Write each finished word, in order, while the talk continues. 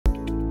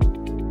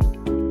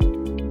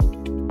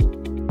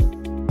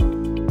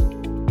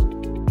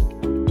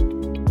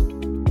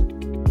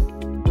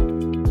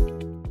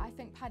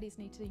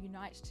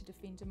unite to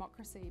defend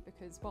democracy,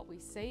 because what we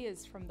see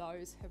is from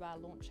those who are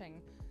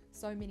launching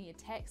so many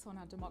attacks on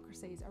our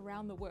democracies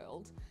around the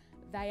world,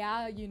 they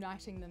are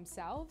uniting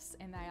themselves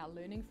and they are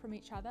learning from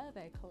each other,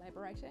 they're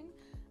collaborating.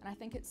 And I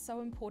think it's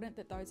so important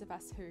that those of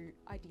us who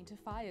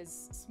identify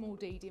as small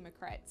d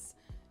Democrats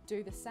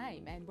do the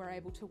same, and we're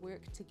able to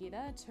work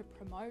together to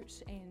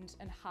promote and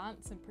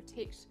enhance and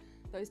protect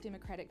those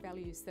democratic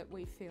values that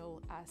we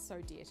feel are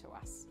so dear to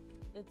us.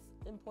 It's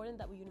important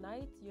that we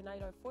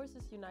unite our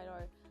forces, unite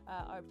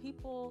our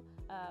people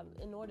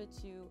in order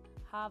to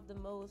have the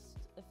most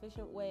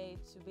efficient way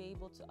to be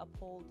able to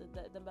uphold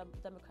the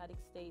democratic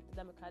state, the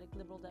democratic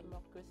liberal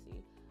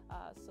democracy.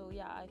 So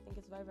yeah, I think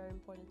it's very, very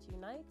important to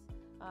unite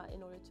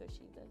in order to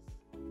achieve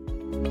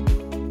this.